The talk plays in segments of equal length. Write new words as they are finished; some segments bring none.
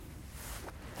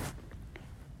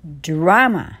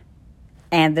drama,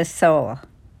 and the soul.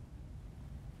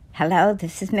 Hello,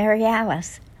 this is Mary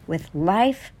Alice with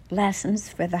Life Lessons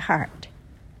for the Heart.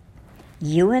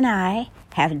 You and I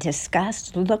have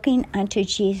discussed looking unto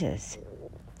Jesus,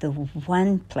 the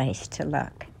one place to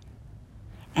look.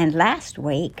 And last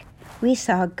week, we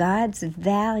saw God's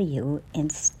value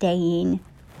in staying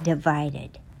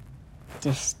divided,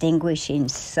 distinguishing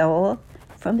soul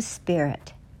from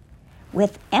spirit,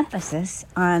 with emphasis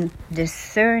on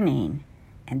discerning,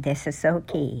 and this is so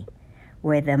key,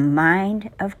 where the mind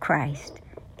of Christ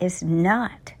is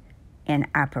not in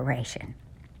operation.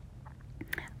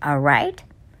 All right,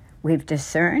 we've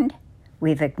discerned,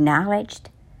 we've acknowledged,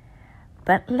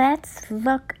 but let's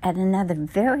look at another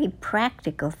very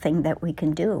practical thing that we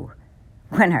can do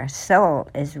when our soul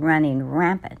is running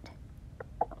rampant.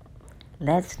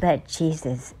 Let's let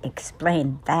Jesus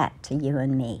explain that to you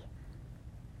and me.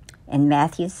 In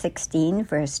Matthew 16,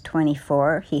 verse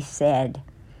 24, he said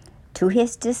to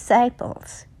his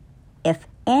disciples, "If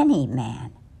any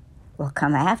man will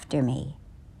come after me,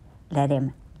 let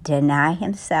him deny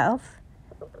himself,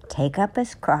 take up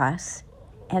his cross,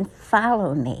 and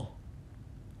follow me."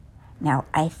 Now,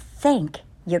 I think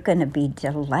you're going to be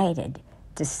delighted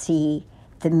to see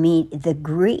the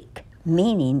Greek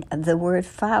meaning of the word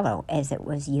follow as it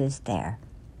was used there.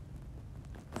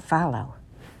 Follow,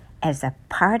 as a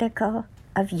particle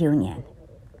of union.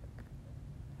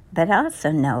 But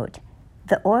also note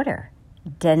the order.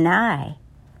 Deny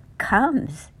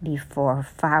comes before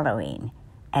following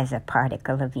as a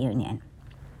particle of union.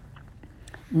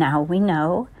 Now we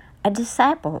know a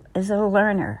disciple is a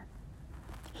learner.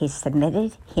 He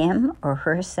submitted him or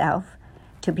herself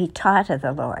to be taught of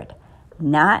the Lord,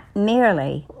 not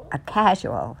merely a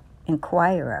casual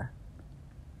inquirer.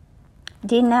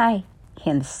 Deny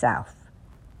himself.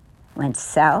 When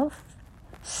soul,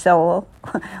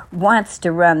 wants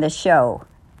to run the show,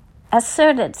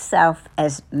 assert itself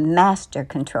as master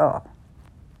control.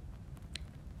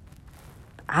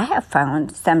 I have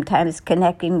found sometimes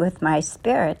connecting with my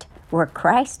spirit, where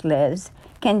Christ lives,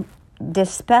 can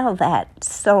dispel that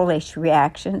soulish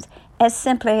reactions as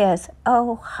simply as,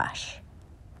 "Oh, hush,"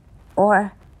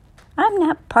 or "I'm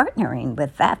not partnering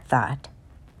with that thought."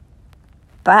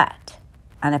 But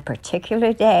on a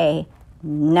particular day,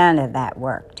 none of that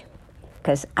worked,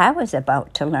 because I was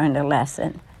about to learn a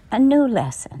new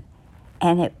lesson,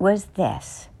 and it was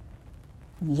this.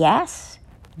 Yes,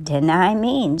 deny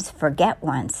means forget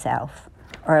oneself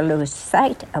or lose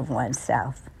sight of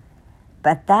oneself.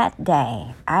 But that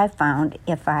day, I found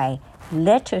if I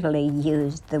literally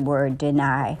used the word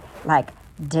deny, like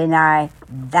deny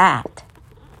that,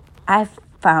 I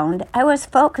found I was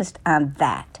focused on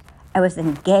that. I was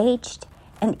engaged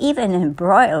and even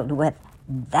embroiled with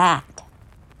that,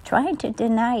 trying to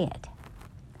deny it.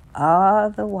 All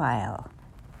the while,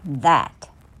 that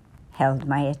held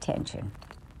my attention.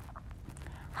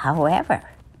 However,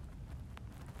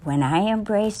 when I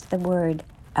embraced the word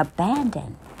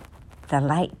abandon, the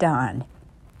light dawned.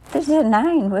 The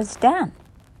denying was done.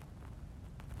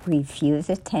 Refuse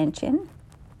attention.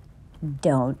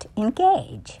 Don't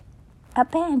engage.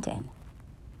 Abandon.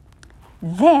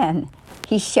 Then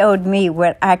he showed me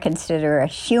what I consider a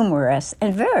humorous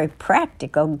and very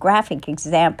practical graphic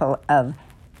example of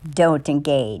don't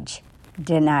engage,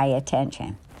 deny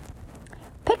attention.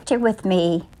 Picture with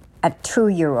me a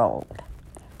 2-year-old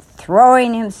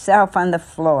throwing himself on the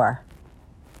floor,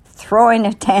 throwing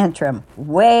a tantrum,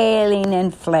 wailing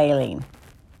and flailing.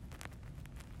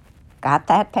 Got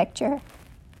that picture?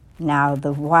 Now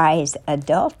the wise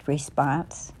adult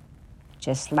response,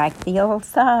 just like the old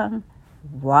song,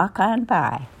 walk on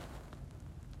by.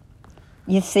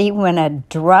 You see, when a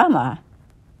drama,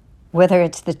 whether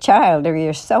it's the child or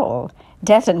your soul,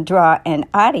 doesn't draw an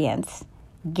audience,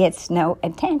 gets no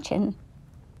attention,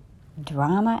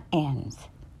 drama ends.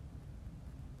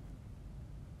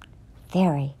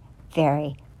 Very,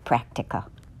 very practical.